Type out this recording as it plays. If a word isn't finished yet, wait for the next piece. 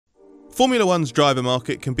Formula One's driver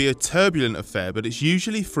market can be a turbulent affair, but it's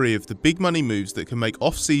usually free of the big money moves that can make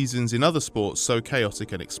off-seasons in other sports so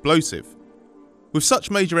chaotic and explosive. With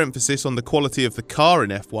such major emphasis on the quality of the car in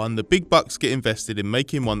F1, the big bucks get invested in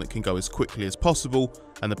making one that can go as quickly as possible,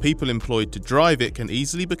 and the people employed to drive it can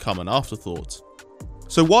easily become an afterthought.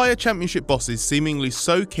 So why are championship bosses seemingly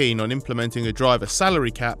so keen on implementing a driver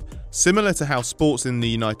salary cap, similar to how sports in the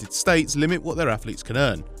United States limit what their athletes can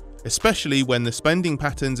earn? Especially when the spending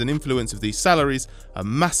patterns and influence of these salaries are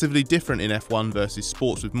massively different in F1 versus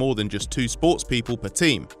sports with more than just 2 sports people per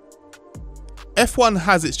team. F1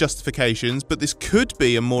 has its justifications, but this could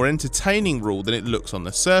be a more entertaining rule than it looks on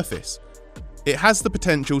the surface. It has the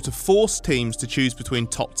potential to force teams to choose between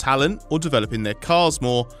top talent or developing their cars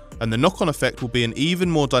more, and the knock-on effect will be an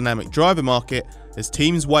even more dynamic driver market as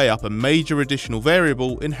teams weigh up a major additional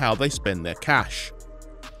variable in how they spend their cash.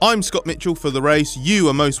 I'm Scott Mitchell for The Race. You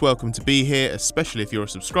are most welcome to be here, especially if you're a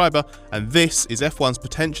subscriber, and this is F1's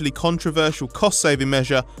potentially controversial cost-saving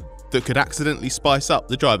measure that could accidentally spice up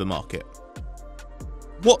the driver market.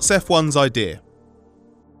 What's F1's idea?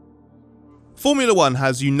 Formula One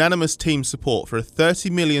has unanimous team support for a $30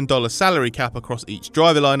 million salary cap across each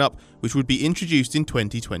driver lineup, which would be introduced in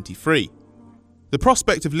 2023. The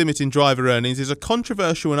prospect of limiting driver earnings is a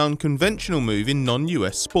controversial and unconventional move in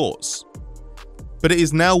non-US sports. But it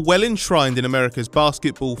is now well enshrined in America's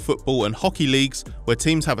basketball, football and hockey leagues, where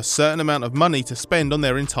teams have a certain amount of money to spend on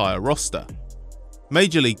their entire roster.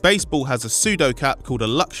 Major League Baseball has a pseudo cap called a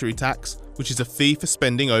luxury tax, which is a fee for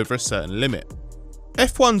spending over a certain limit.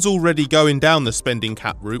 F1's already going down the spending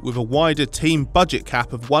cap route with a wider team budget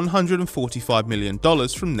cap of $145 million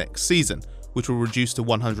from next season, which will reduce to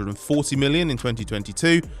 $140 million in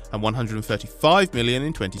 2022 and $135 million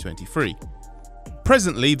in 2023.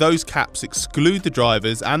 Presently, those caps exclude the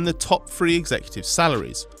drivers and the top 3 executives'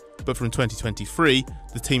 salaries, but from 2023,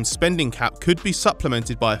 the team's spending cap could be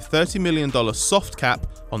supplemented by a $30 million soft cap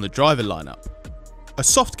on the driver lineup. A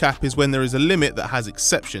soft cap is when there is a limit that has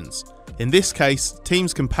exceptions. In this case,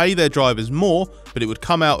 teams can pay their drivers more, but it would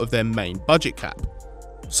come out of their main budget cap.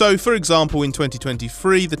 So, for example, in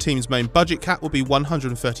 2023, the team's main budget cap will be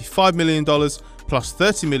 $135 million plus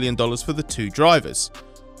 $30 million for the 2 drivers.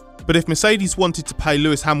 But if Mercedes wanted to pay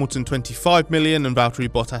Lewis Hamilton $25 million and Valtteri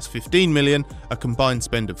Bottas $15 million, a combined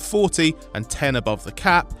spend of $40 and $10 above the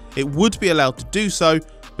cap, it would be allowed to do so,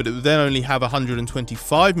 but it would then only have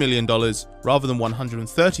 $125 million rather than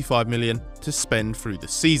 $135 million to spend through the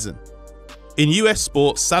season. In US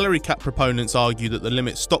sports, salary cap proponents argue that the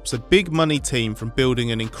limit stops a big money team from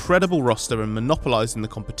building an incredible roster and monopolising the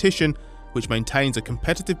competition, which maintains a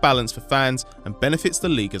competitive balance for fans and benefits the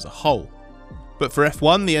league as a whole. But for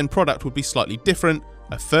F1, the end product would be slightly different,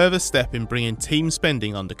 a further step in bringing team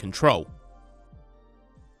spending under control.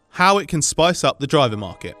 How it can spice up the driver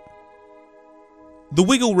market. The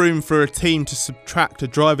wiggle room for a team to subtract a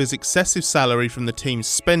driver's excessive salary from the team's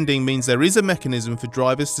spending means there is a mechanism for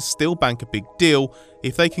drivers to still bank a big deal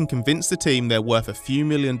if they can convince the team they're worth a few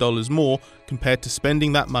 $1,000,000 more compared to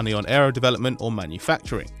spending that money on aero development or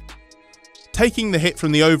manufacturing. Taking the hit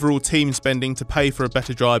from the overall team spending to pay for a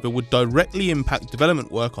better driver would directly impact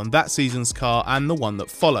development work on that season's car and the one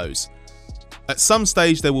that follows. At some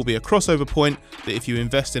stage there will be a crossover point that if you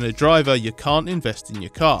invest in a driver, you can't invest in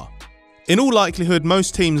your car. In all likelihood,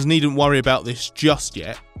 most teams needn't worry about this just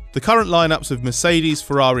yet. The current lineups of Mercedes,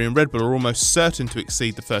 Ferrari and Red Bull are almost certain to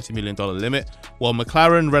exceed the $30 million limit, while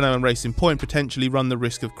McLaren, Renault and Racing Point potentially run the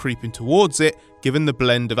risk of creeping towards it given the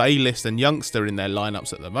blend of A-list and youngster in their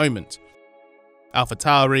lineups at the moment.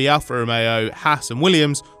 AlphaTauri, Alfa Romeo, Haas and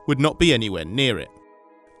Williams would not be anywhere near it.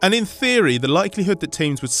 And in theory, the likelihood that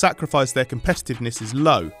teams would sacrifice their competitiveness is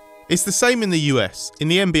low. It's the same in the US. In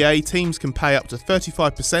the NBA, teams can pay up to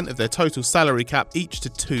 35% of their total salary cap each to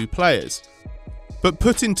 2 players. But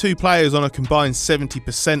putting 2 players on a combined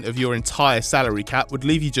 70% of your entire salary cap would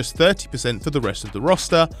leave you just 30% for the rest of the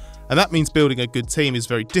roster, and that means building a good team is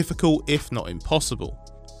very difficult, if not impossible.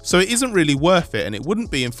 So it isn't really worth it, and it wouldn't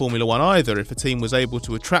be in Formula One either if a team was able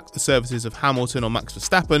to attract the services of Hamilton or Max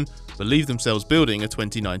Verstappen but leave themselves building a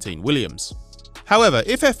 2019 Williams. However,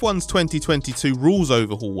 if F1's 2022 rules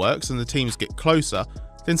overhaul works and the teams get closer,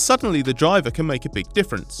 then suddenly the driver can make a big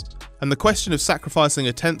difference. And the question of sacrificing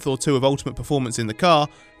a tenth or 2 of ultimate performance in the car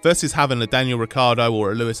versus having a Daniel Ricciardo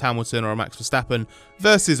or a Lewis Hamilton or a Max Verstappen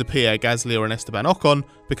versus a Pierre Gasly or an Esteban Ocon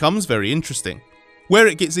becomes very interesting. Where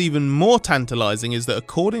it gets even more tantalising is that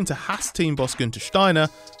according to Haas team boss Günther Steiner,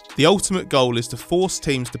 the ultimate goal is to force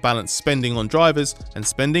teams to balance spending on drivers and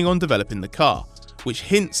spending on developing the car, which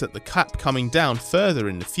hints at the cap coming down further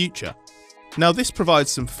in the future. Now this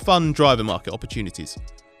provides some fun driver market opportunities.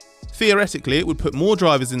 Theoretically, it would put more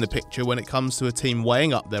drivers in the picture when it comes to a team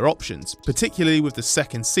weighing up their options, particularly with the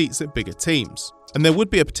second seats at bigger teams. And there would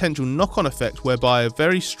be a potential knock-on effect whereby a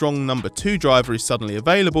very strong number 2 driver is suddenly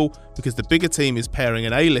available because the bigger team is pairing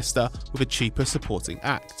an A-lister with a cheaper supporting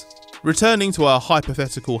act. Returning to our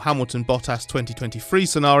hypothetical Hamilton-Bottas 2023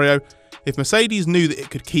 scenario, if Mercedes knew that it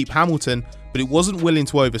could keep Hamilton, but it wasn't willing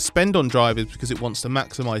to overspend on drivers because it wants to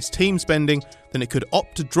maximise team spending, then it could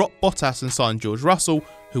opt to drop Bottas and sign George Russell,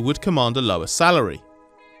 who would command a lower salary.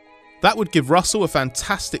 That would give Russell a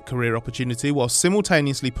fantastic career opportunity while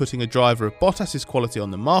simultaneously putting a driver of Bottas's quality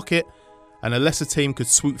on the market, and a lesser team could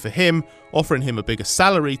swoop for him, offering him a bigger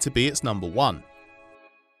salary to be its number 1.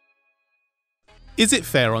 Is it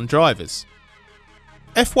fair on drivers?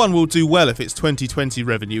 F1 will do well if its 2020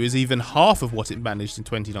 revenue is even half of what it managed in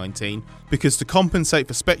 2019, because to compensate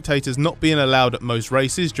for spectators not being allowed at most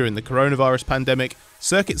races during the coronavirus pandemic,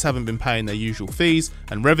 circuits haven't been paying their usual fees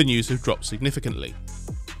and revenues have dropped significantly.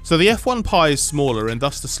 So the F1 pie is smaller, and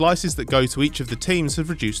thus the slices that go to each of the teams have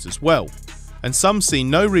reduced as well, and some see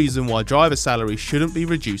no reason why driver salaries shouldn't be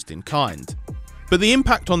reduced in kind. But the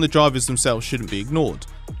impact on the drivers themselves shouldn't be ignored.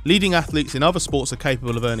 Leading athletes in other sports are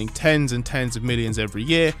capable of earning tens and tens of millions every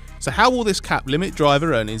year, so how will this cap limit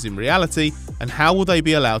driver earnings in reality, and how will they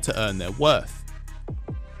be allowed to earn their worth?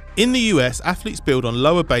 In the US, athletes build on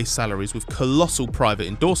lower base salaries with colossal private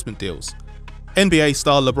endorsement deals. NBA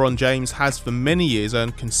star LeBron James has for many years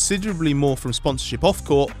earned considerably more from sponsorship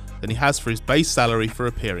off-court than he has for his base salary for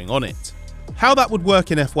appearing on it. How that would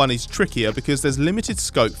work in F1 is trickier because there's limited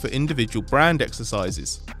scope for individual brand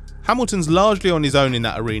exercises. Hamilton's largely on his own in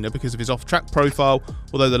that arena because of his off-track profile,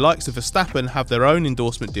 although the likes of Verstappen have their own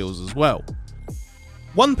endorsement deals as well.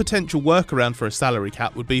 One potential workaround for a salary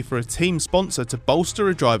cap would be for a team sponsor to bolster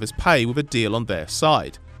a driver's pay with a deal on their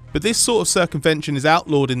side. But this sort of circumvention is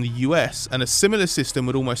outlawed in the US, and a similar system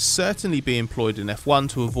would almost certainly be employed in F1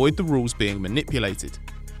 to avoid the rules being manipulated.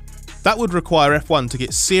 That would require F1 to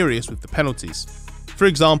get serious with the penalties. For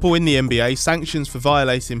example, in the NBA, sanctions for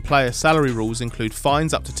violating player salary rules include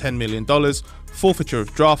fines up to $10 million, forfeiture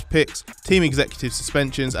of draft picks, team executive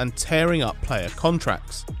suspensions, and tearing up player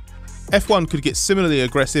contracts. F1 could get similarly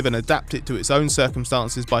aggressive and adapt it to its own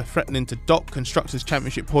circumstances by threatening to dock Constructors'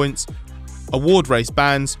 Championship points, award race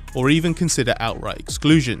bans, or even consider outright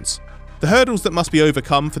exclusions. The hurdles that must be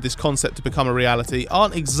overcome for this concept to become a reality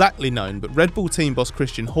aren't exactly known, but Red Bull team boss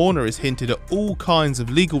Christian Horner has hinted at all kinds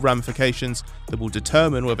of legal ramifications that will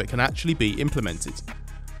determine whether it can actually be implemented.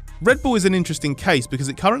 Red Bull is an interesting case because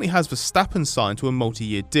it currently has Verstappen signed to a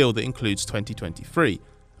multi-year deal that includes 2023,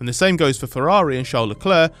 and the same goes for Ferrari and Charles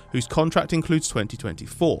Leclerc, whose contract includes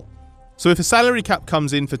 2024. So if a salary cap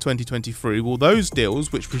comes in for 2023, will those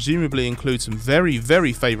deals, which presumably include some very,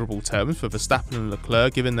 very favourable terms for Verstappen and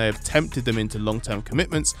Leclerc given they have tempted them into long-term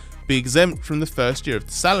commitments, be exempt from the first year of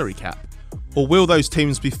the salary cap? Or will those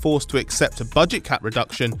teams be forced to accept a budget cap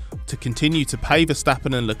reduction to continue to pay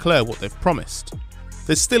Verstappen and Leclerc what they've promised?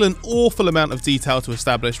 There's still an awful amount of detail to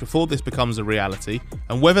establish before this becomes a reality,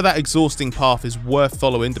 and whether that exhausting path is worth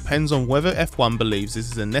following depends on whether F1 believes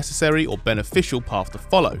this is a necessary or beneficial path to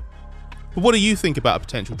follow. But what do you think about a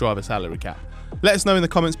potential driver salary cap? Let us know in the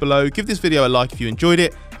comments below, give this video a like if you enjoyed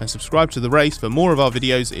it, and subscribe to The Race for more of our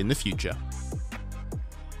videos in the future.